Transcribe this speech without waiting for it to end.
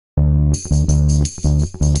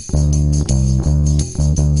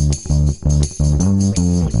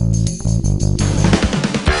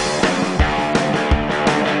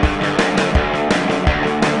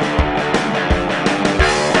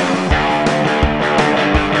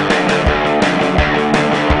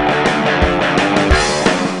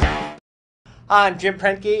I'm Jim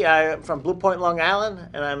Penke. I'm from Blue Point, Long Island,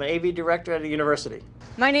 and I'm an AV director at a university.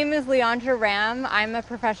 My name is Leandra Ramm. I'm a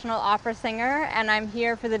professional opera singer, and I'm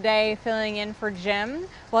here for the day filling in for Jim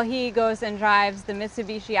while he goes and drives the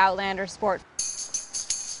Mitsubishi Outlander Sport.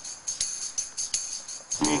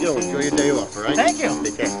 How you doing? Enjoy your day off, all right? Thank you.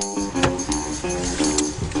 Take care.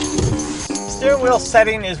 Steering wheel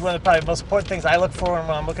setting is one of the probably most important things I look for when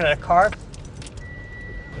I'm looking at a car.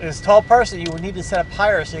 As a tall person, you would need to set up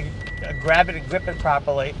higher so you can grab it and grip it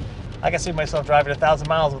properly. I can see myself driving 1,000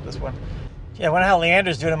 miles with this one. Yeah, I wonder how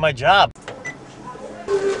Leandra's doing in my job.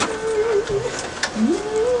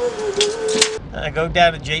 And I go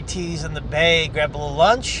down to JT's in the Bay, grab a little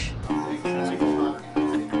lunch.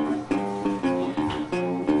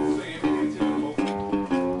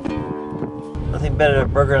 Nothing better than a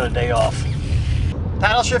burger on a day off.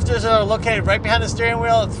 Paddle shifters are located right behind the steering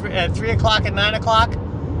wheel at 3 o'clock and 9 o'clock.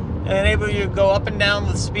 And enable you to go up and down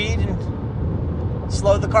with speed and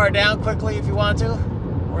slow the car down quickly if you want to,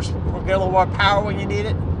 or get a little more power when you need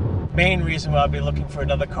it. Main reason why I'll be looking for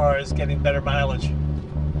another car is getting better mileage,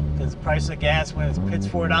 because the price of gas when it hits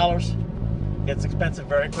 $4 gets expensive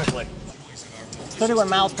very quickly. 31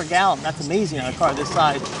 miles per gallon, that's amazing on a car this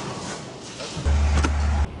size.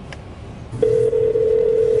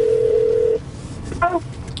 Oh.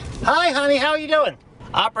 Hi honey, how are you doing?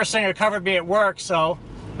 Opera singer covered me at work, so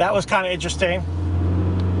that was kind of interesting.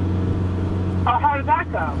 Oh, how did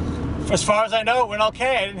that go? As far as I know, it went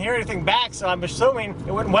okay. I didn't hear anything back, so I'm assuming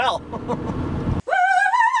it went well.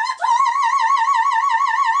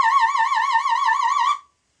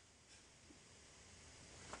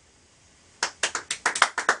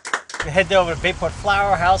 We head over to Bayport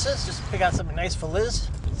Flower Houses, just pick out something nice for Liz.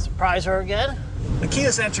 Surprise her again. The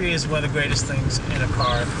keyless entry is one of the greatest things in a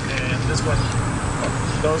car, and this one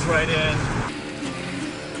goes right in.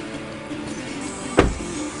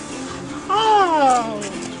 Oh,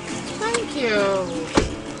 thank you.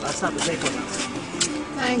 That's not the Bayport house.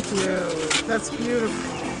 Thank you. That's beautiful.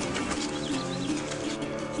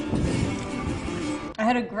 I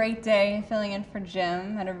had a great day filling in for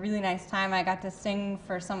Jim. Had a really nice time. I got to sing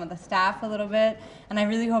for some of the staff a little bit, and I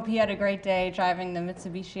really hope he had a great day driving the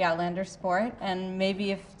Mitsubishi Outlander Sport, and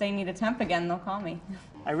maybe if they need a temp again, they'll call me.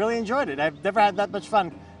 I really enjoyed it. I've never had that much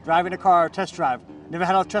fun driving a car or test drive. Never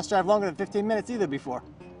had a test drive longer than 15 minutes either before.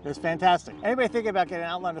 It was fantastic. Anybody thinking about getting an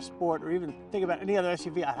Outlander Sport or even think about any other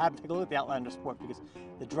SUV, I'd have to take a look at the Outlander Sport because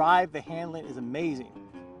the drive, the handling is amazing.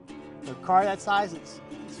 For a car that size, it's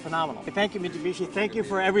phenomenal. Thank you, Mitsubishi. Thank you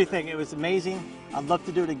for everything. It was amazing. I'd love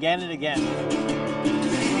to do it again and again.